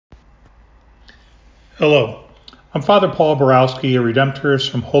Hello, I'm Father Paul Borowski, a Redemptorist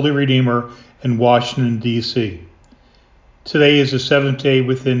from Holy Redeemer in Washington, D.C. Today is the seventh day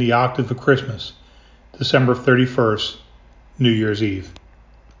within the Octave of Christmas, December 31st, New Year's Eve.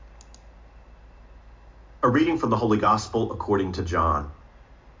 A reading from the Holy Gospel according to John.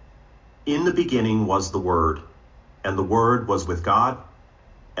 In the beginning was the Word, and the Word was with God,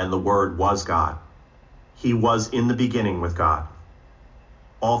 and the Word was God. He was in the beginning with God.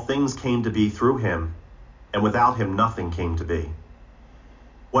 All things came to be through him, and without him nothing came to be.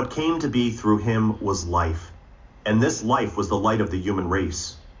 What came to be through him was life, and this life was the light of the human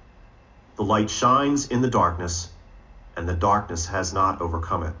race. The light shines in the darkness, and the darkness has not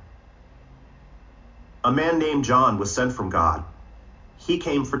overcome it. A man named John was sent from God. He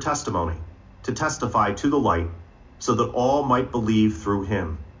came for testimony, to testify to the light, so that all might believe through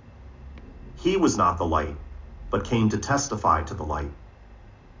him. He was not the light, but came to testify to the light.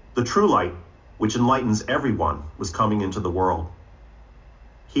 The true light, which enlightens everyone, was coming into the world.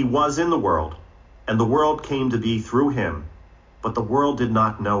 He was in the world, and the world came to be through him, but the world did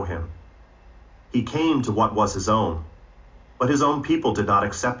not know him. He came to what was his own, but his own people did not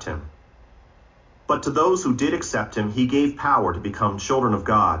accept him. But to those who did accept him, he gave power to become children of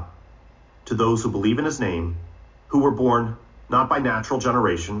God, to those who believe in his name, who were born not by natural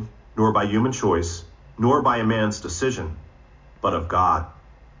generation, nor by human choice, nor by a man's decision, but of God.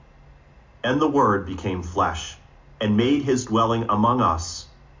 And the Word became flesh, and made his dwelling among us.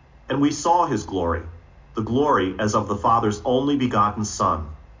 And we saw his glory, the glory as of the Father's only begotten Son,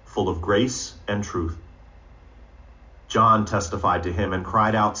 full of grace and truth. John testified to him and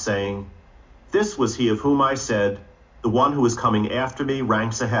cried out, saying, "This was he of whom I said, 'The one who is coming after me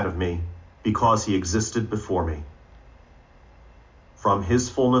ranks ahead of me, because he existed before me.'" From his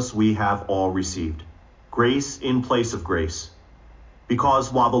fullness we have all received, grace in place of grace.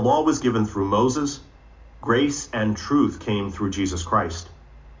 Because while the law was given through Moses, grace and truth came through Jesus Christ.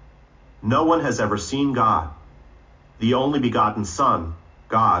 No one has ever seen God. The only begotten Son,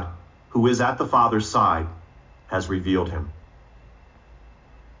 God, who is at the Father's side, has revealed him.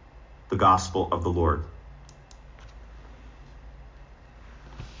 The Gospel of the Lord.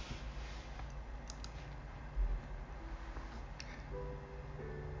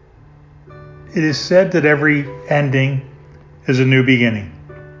 It is said that every ending is a new beginning,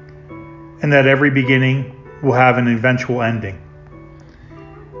 and that every beginning will have an eventual ending.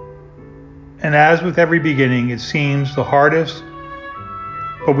 And as with every beginning, it seems the hardest,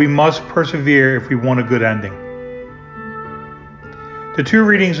 but we must persevere if we want a good ending. The two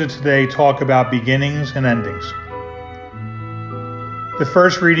readings of today talk about beginnings and endings. The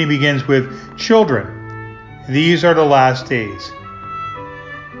first reading begins with, "Children, these are the last days."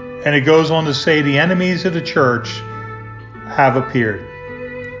 And it goes on to say the enemies of the church have appeared.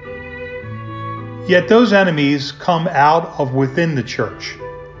 Yet those enemies come out of within the church,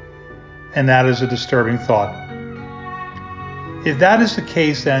 and that is a disturbing thought. If that is the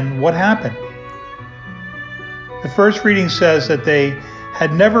case, then what happened? The first reading says that they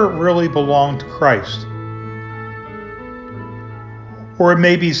had never really belonged to Christ. Or it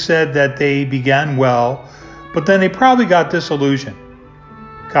may be said that they began well, but then they probably got disillusioned,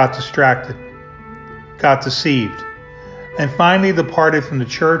 got distracted, got deceived, and finally departed from the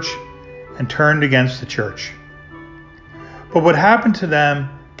church and turned against the church. But what happened to them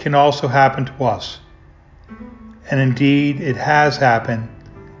can also happen to us. And indeed, it has happened,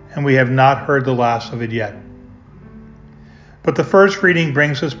 and we have not heard the last of it yet. But the first reading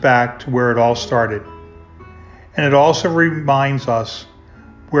brings us back to where it all started. And it also reminds us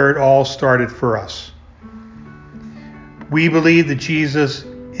where it all started for us. We believe that Jesus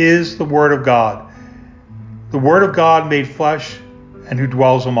is the Word of God made flesh and who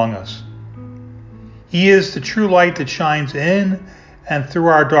dwells among us. He is the true light that shines in and through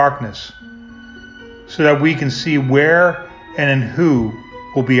our darkness, so that we can see where and in who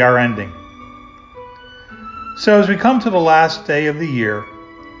will be our ending. So as we come to the last day of the year,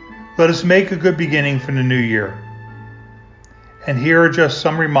 let us make a good beginning for the new year. And here are just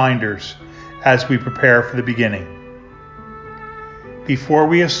some reminders as we prepare for the beginning. Before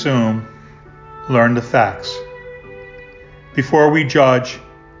we assume, learn the facts. Before we judge,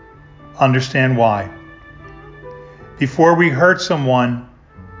 understand why. Before we hurt someone,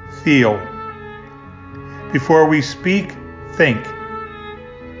 feel. Before we speak, think.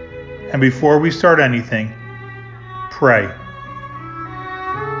 And before we start anything, pray.